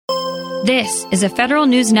This is a Federal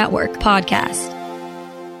News Network podcast.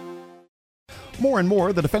 More and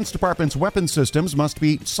more, the Defense Department's weapons systems must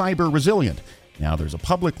be cyber resilient. Now there's a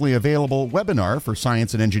publicly available webinar for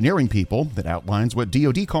science and engineering people that outlines what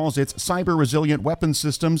DoD calls its Cyber Resilient Weapons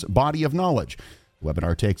Systems Body of Knowledge. The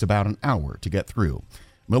webinar takes about an hour to get through.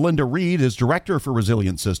 Melinda Reed is Director for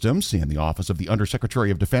Resilient Systems in the Office of the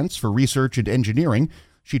Undersecretary of Defense for Research and Engineering.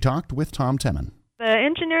 She talked with Tom Temin. The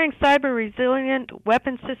Engineering Cyber Resilient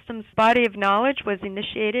Weapons Systems Body of Knowledge was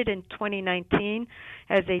initiated in 2019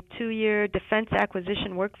 as a 2-year Defense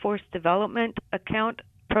Acquisition Workforce Development Account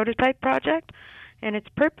prototype project, and its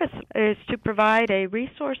purpose is to provide a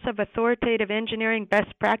resource of authoritative engineering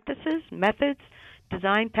best practices, methods,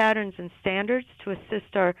 design patterns, and standards to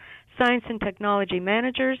assist our science and technology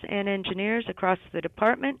managers and engineers across the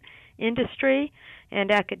department, industry, and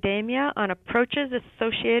academia on approaches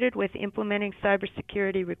associated with implementing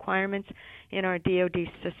cybersecurity requirements in our DoD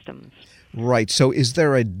systems. Right. So is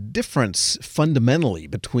there a difference fundamentally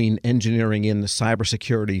between engineering in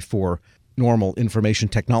cybersecurity for normal information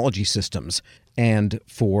technology systems and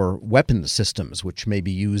for weapons systems, which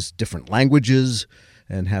maybe use different languages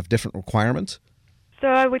and have different requirements? So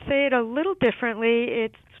I would say it a little differently.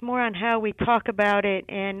 It's more on how we talk about it,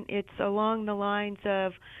 and it's along the lines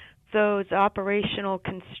of those operational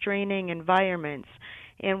constraining environments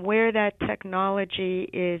and where that technology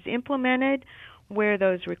is implemented, where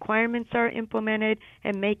those requirements are implemented,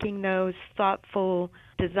 and making those thoughtful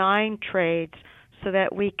design trades so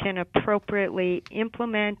that we can appropriately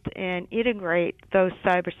implement and integrate those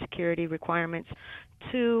cybersecurity requirements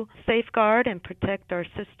to safeguard and protect our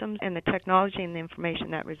systems and the technology and the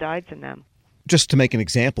information that resides in them. Just to make an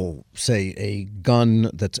example, say a gun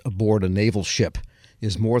that's aboard a naval ship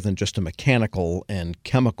is more than just a mechanical and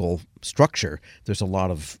chemical structure. There's a lot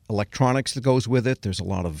of electronics that goes with it. There's a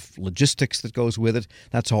lot of logistics that goes with it.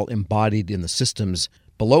 That's all embodied in the systems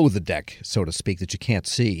below the deck, so to speak, that you can't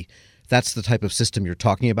see. That's the type of system you're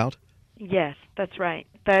talking about? Yes, that's right.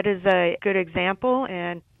 That is a good example,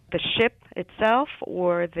 and the ship itself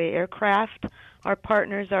or the aircraft, our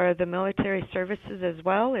partners are the military services as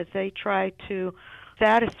well, as they try to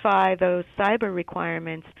satisfy those cyber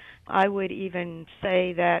requirements. I would even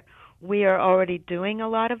say that we are already doing a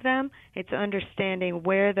lot of them. It's understanding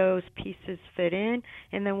where those pieces fit in,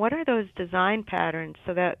 and then what are those design patterns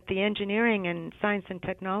so that the engineering and science and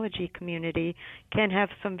technology community can have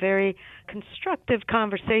some very constructive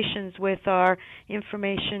conversations with our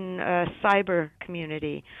information cyber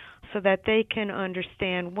community so that they can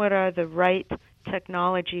understand what are the right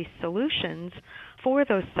technology solutions for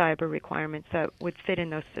those cyber requirements that would fit in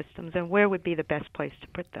those systems and where would be the best place to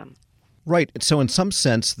put them. Right. So in some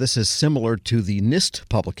sense, this is similar to the NIST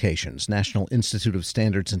publications, National Institute of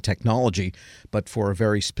Standards and Technology, but for a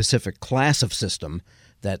very specific class of system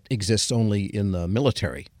that exists only in the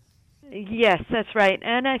military. Yes, that's right.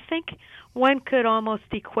 And I think one could almost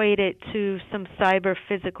equate it to some cyber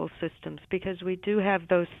physical systems because we do have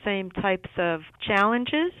those same types of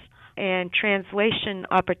challenges and translation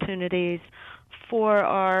opportunities for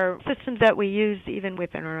our systems that we use even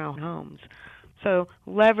within our own homes. So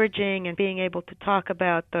leveraging and being able to talk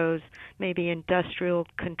about those maybe industrial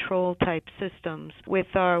control type systems with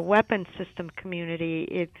our weapons system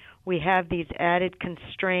community, we have these added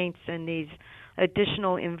constraints and these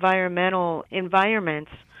additional environmental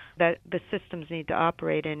environments that the systems need to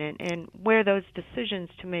operate in and where those decisions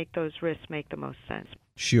to make those risks make the most sense.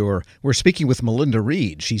 Sure. We're speaking with Melinda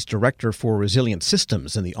Reed. She's Director for Resilient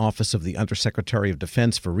Systems in the Office of the Undersecretary of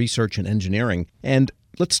Defense for Research and Engineering. And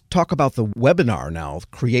let's talk about the webinar now,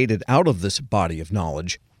 created out of this body of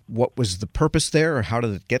knowledge. What was the purpose there, or how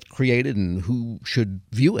did it get created, and who should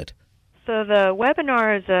view it? So the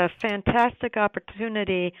webinar is a fantastic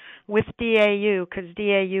opportunity with DAU because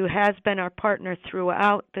DAU has been our partner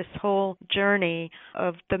throughout this whole journey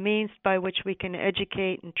of the means by which we can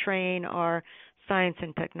educate and train our science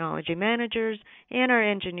and technology managers and our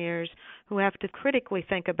engineers who have to critically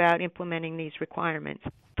think about implementing these requirements.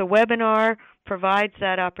 The webinar provides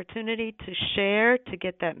that opportunity to share, to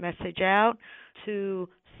get that message out, to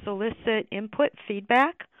solicit input,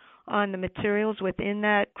 feedback on the materials within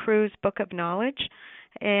that crew's book of knowledge.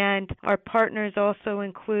 And our partners also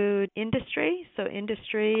include industry. So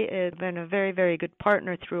industry has been a very, very good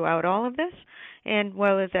partner throughout all of this, and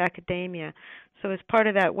well as academia. So as part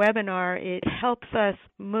of that webinar, it helps us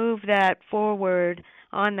move that forward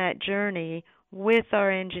on that journey with our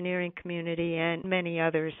engineering community and many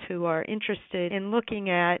others who are interested in looking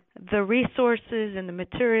at the resources and the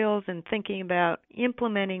materials and thinking about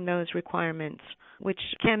implementing those requirements, which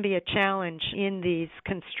can be a challenge in these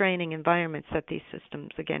constraining environments that these systems,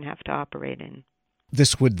 again, have to operate in.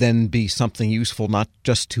 This would then be something useful not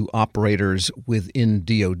just to operators within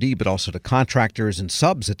DoD, but also to contractors and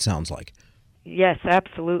subs, it sounds like. Yes,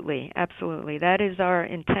 absolutely. Absolutely. That is our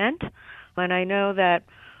intent. And I know that,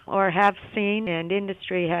 or have seen, and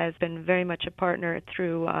industry has been very much a partner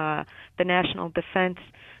through the National Defense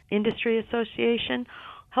Industry Association,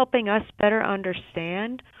 helping us better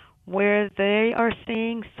understand where they are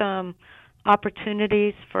seeing some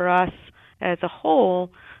opportunities for us as a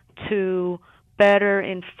whole to better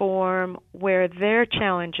inform where their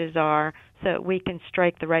challenges are so that we can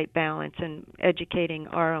strike the right balance in educating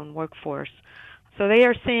our own workforce. So they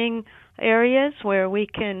are seeing areas where we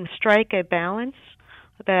can strike a balance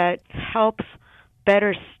that helps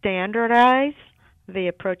better standardize the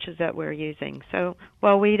approaches that we're using. So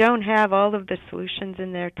while we don't have all of the solutions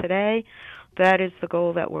in there today, that is the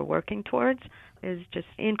goal that we're working towards, is just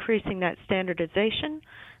increasing that standardization,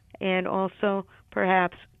 and also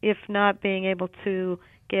perhaps, if not being able to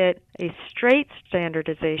get a straight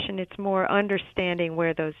standardization, it's more understanding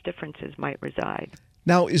where those differences might reside.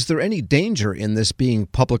 Now, is there any danger in this being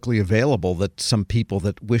publicly available that some people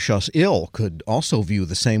that wish us ill could also view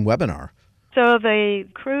the same webinar? So the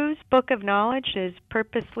Cruise Book of Knowledge is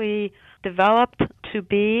purposely developed to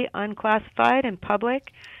be unclassified and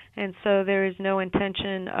public, and so there is no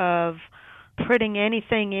intention of putting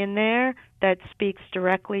anything in there that speaks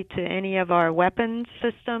directly to any of our weapons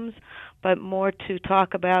systems, but more to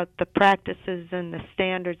talk about the practices and the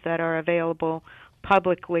standards that are available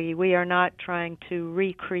publicly. We are not trying to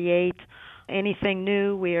recreate anything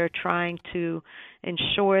new. We are trying to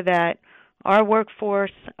ensure that our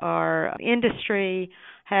workforce, our industry,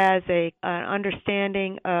 has an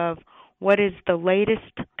understanding of what is the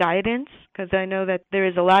latest guidance, because I know that there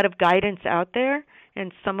is a lot of guidance out there,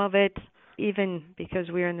 and some of it, even because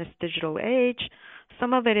we're in this digital age,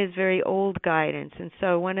 some of it is very old guidance. And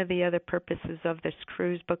so one of the other purposes of this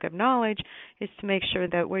Cruise Book of Knowledge is to make sure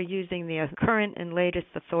that we're using the current and latest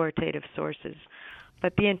authoritative sources.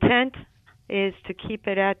 But the intent is to keep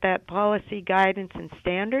it at that policy guidance and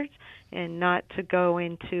standards, and not to go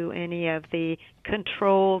into any of the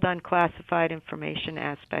controlled, unclassified information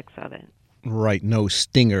aspects of it. Right, no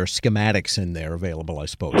stinger schematics in there available, I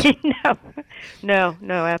suppose. No,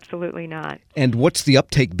 absolutely not. And what's the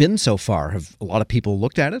uptake been so far? Have a lot of people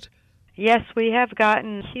looked at it? Yes, we have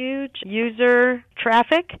gotten huge user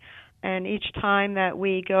traffic, and each time that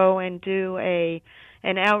we go and do an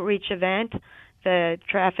outreach event, the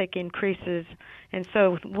traffic increases. And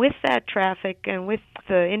so with that traffic and with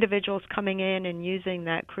the individuals coming in and using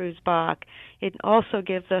that Cruise Book, it also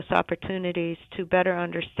gives us opportunities to better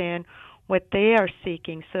understand what they are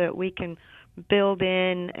seeking so that we can build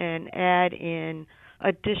in and add in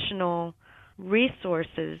additional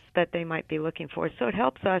resources that they might be looking for. So it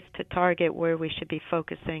helps us to target where we should be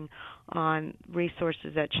focusing on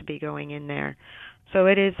resources that should be going in there. So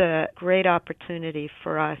it is a great opportunity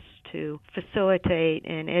for us to facilitate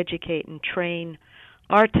and educate and train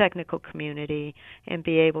our technical community and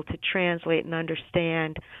be able to translate and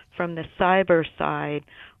understand from the cyber side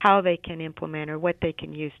how they can implement or what they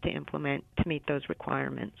can use to implement to meet those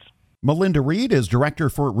requirements. Melinda Reed is Director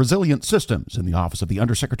for Resilient Systems in the Office of the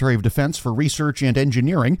Undersecretary of Defense for Research and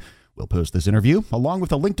Engineering. We'll post this interview along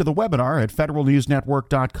with a link to the webinar at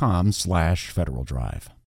federalnewsnetwork.com/Federal Drive.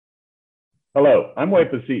 Hello, I'm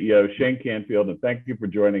WIPA CEO Shane Canfield, and thank you for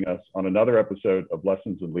joining us on another episode of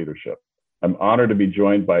Lessons in Leadership. I'm honored to be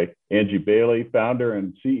joined by Angie Bailey, founder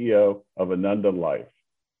and CEO of Ananda Life.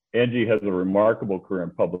 Angie has a remarkable career in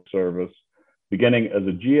public service, beginning as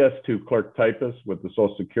a GS2 clerk typist with the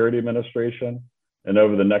Social Security Administration. And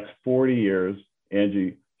over the next 40 years,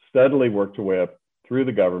 Angie steadily worked her way up through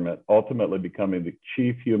the government, ultimately becoming the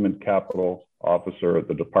Chief Human Capital Officer at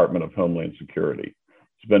the Department of Homeland Security.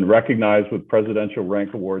 She's been recognized with presidential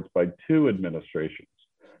rank awards by 2 administrations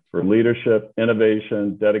for leadership,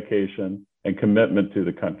 innovation, dedication, and commitment to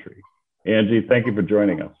the country. Angie, thank you for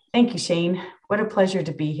joining us. Thank you, Shane. What a pleasure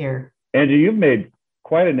to be here. Angie, you've made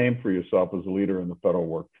quite a name for yourself as a leader in the federal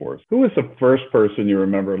workforce. Who was the first person you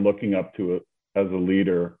remember looking up to as a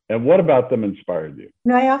leader, and what about them inspired you?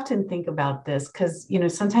 I often think about this because,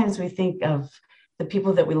 sometimes we think of the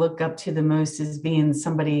people that we look up to the most as being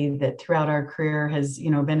somebody that throughout our career has,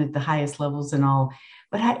 been at the highest levels and all.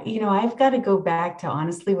 But, I've got to go back to,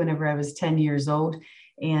 honestly, whenever I was 10 years old.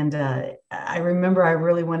 And I remember I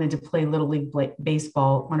really wanted to play Little League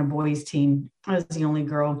baseball on a boys' team. I was the only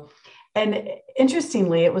girl. And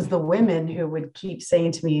interestingly, it was the women who would keep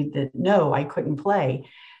saying to me that, no, I couldn't play.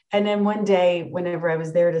 And then one day, whenever I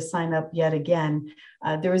was there to sign up yet again,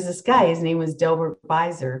 there was this guy, his name was Delbert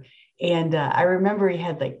Beiser. And I remember he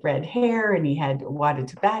had like red hair and he had a wad of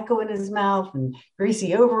tobacco in his mouth and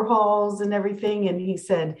greasy overalls and everything. And he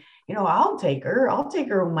said, I'll take her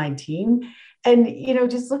on my team. And,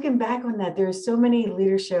 just looking back on that, there's so many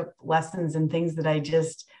leadership lessons and things that I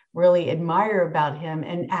just really admire about him.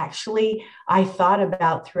 And actually, I thought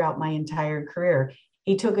about throughout my entire career.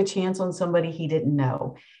 He took a chance on somebody he didn't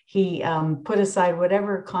know. He put aside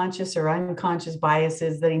whatever conscious or unconscious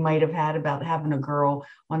biases that he might have had about having a girl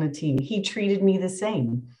on a team. He treated me the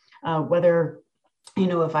same. Whether,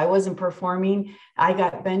 if I wasn't performing, I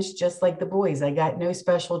got benched just like the boys. I got no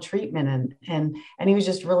special treatment. And he was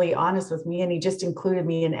just really honest with me, and he just included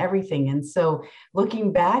me in everything. And so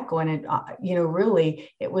looking back on it, really,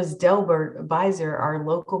 it was Delbert Visor, our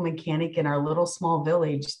local mechanic in our little small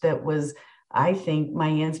village, that was, I think, my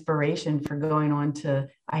inspiration for going on to,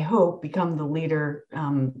 I hope, become the leader,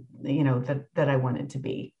 that I wanted to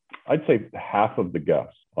be. I'd say half of the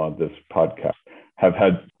guests on this podcast have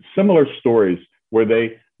had similar stories where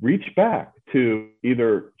they reach back to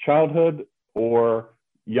either childhood or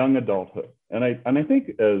young adulthood. And I think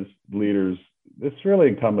as leaders, it's really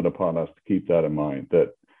incumbent upon us to keep that in mind,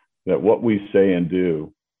 that what we say and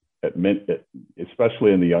do,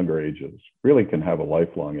 especially in the younger ages, really can have a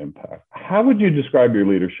lifelong impact. How would you describe your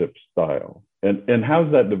leadership style, and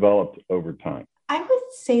how's that developed over time? I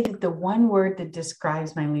would say that the one word that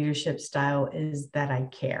describes my leadership style is that I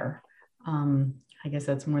care. I guess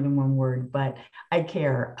that's more than one word, but I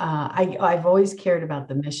care. I've always cared about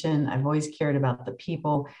the mission. I've always cared about the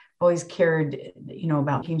people. I've always cared,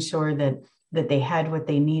 about making sure that they had what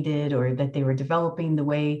they needed, or that they were developing the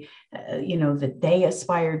way, that they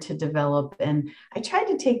aspired to develop. And I tried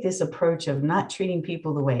to take this approach of not treating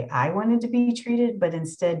people the way I wanted to be treated, but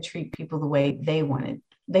instead treat people the way they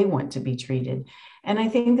want to be treated. And I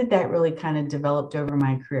think that really kind of developed over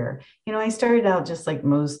my career. I started out just like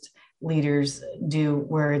most leaders do,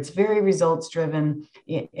 where it's very results driven.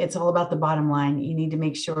 It's all about the bottom line. You need to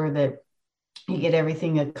make sure that you get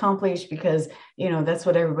everything accomplished because, that's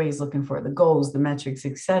what everybody's looking for, the goals, the metrics,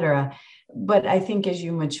 et cetera. But I think as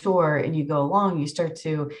you mature and you go along, you start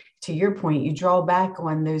to your point, you draw back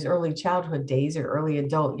on those early childhood days or early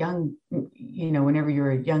adult, whenever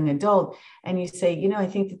you're a young adult, and you say, I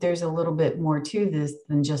think that there's a little bit more to this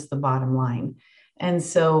than just the bottom line. And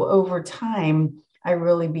so over time, I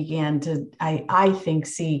really began to, I think,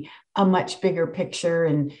 see a much bigger picture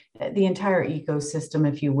and the entire ecosystem,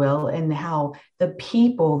 if you will, and how the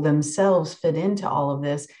people themselves fit into all of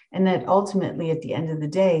this. And that ultimately, at the end of the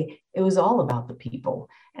day, it was all about the people.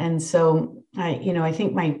 And so I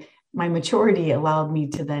think my maturity allowed me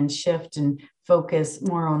to then shift and focus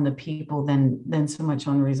more on the people than so much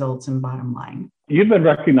on results and bottom line. You've been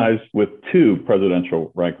recognized with 2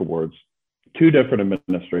 presidential rank awards, 2 different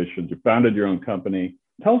administrations. You founded your own company.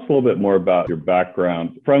 Tell us a little bit more about your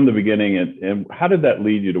background from the beginning, and how did that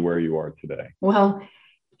lead you to where you are today? Well,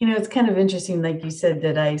 it's kind of interesting, like you said,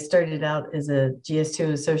 that I started out as a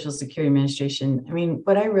GS2 Social Security Administration. I mean,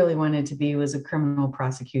 what I really wanted to be was a criminal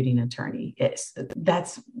prosecuting attorney.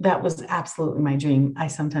 That was absolutely my dream. I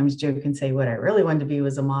sometimes joke and say what I really wanted to be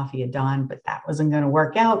was a mafia don, but that wasn't going to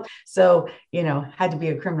work out. So, had to be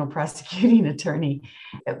a criminal prosecuting attorney.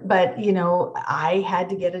 But, I had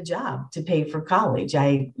to get a job to pay for college.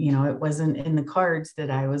 It wasn't in the cards that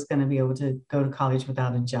I was going to be able to go to college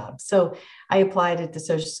without a job. So I applied at the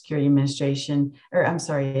Social Security Administration, at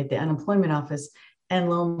the unemployment office. And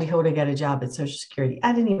lo and behold, I got a job at Social Security.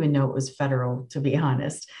 I didn't even know it was federal, to be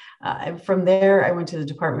honest. From there, I went to the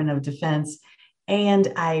Department of Defense,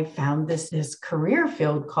 and I found this career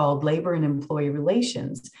field called Labor and Employee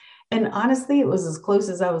Relations. And honestly, it was as close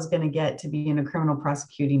as I was going to get to being a criminal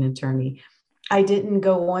prosecuting attorney. I didn't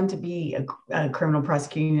go on to be a criminal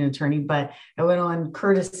prosecuting attorney, but I went on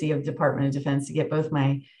courtesy of Department of Defense to get both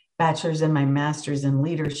my bachelor's and my master's in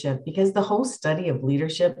leadership, because the whole study of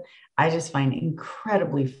leadership, I just find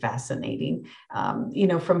incredibly fascinating.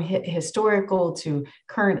 From historical to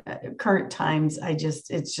current times,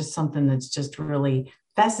 it's just something that's just really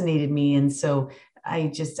fascinated me. And so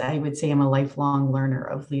I would say I'm a lifelong learner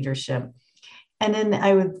of leadership. And then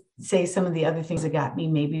I would say some of the other things that got me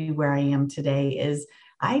maybe where I am today is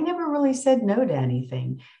I never really said no to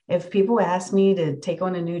anything. If people asked me to take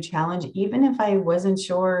on a new challenge, even if I wasn't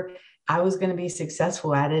sure I was going to be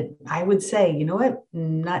successful at it, I would say, you know what,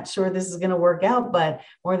 not sure this is going to work out, but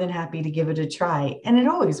more than happy to give it a try. And it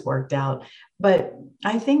always worked out. But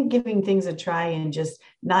I think giving things a try and just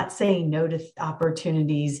not saying no to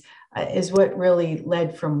opportunities is what really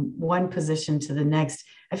led from one position to the next.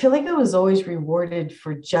 I feel like I was always rewarded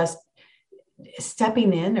for just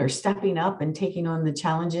stepping in or stepping up and taking on the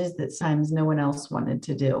challenges that sometimes no one else wanted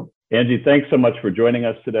to do. Angie, thanks so much for joining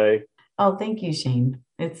us today. Oh, thank you, Shane.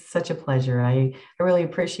 It's such a pleasure. I really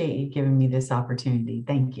appreciate you giving me this opportunity.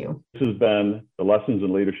 Thank you. This has been the Lessons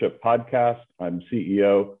in Leadership podcast. I'm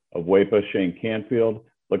CEO of WEPA, Shane Canfield.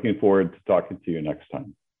 Looking forward to talking to you next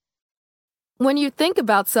time. When you think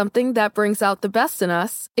about something that brings out the best in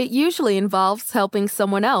us, it usually involves helping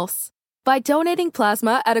someone else. By donating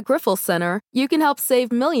plasma at a Grifols Center, you can help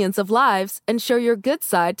save millions of lives and show your good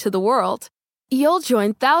side to the world. You'll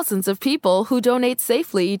join thousands of people who donate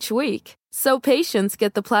safely each week, so patients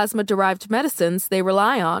get the plasma-derived medicines they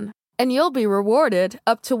rely on. And you'll be rewarded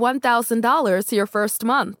up to $1,000 your first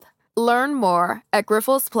month. Learn more at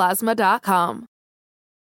grifolsplasma.com.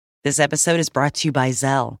 This episode is brought to you by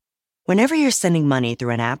Zelle. Whenever you're sending money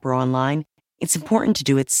through an app or online, it's important to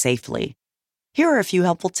do it safely. Here are a few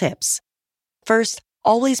helpful tips. First,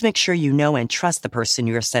 always make sure you know and trust the person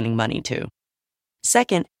you are sending money to.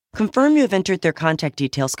 Second, confirm you have entered their contact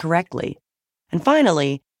details correctly. And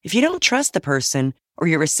finally, if you don't trust the person or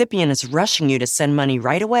your recipient is rushing you to send money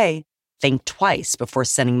right away, think twice before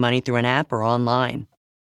sending money through an app or online.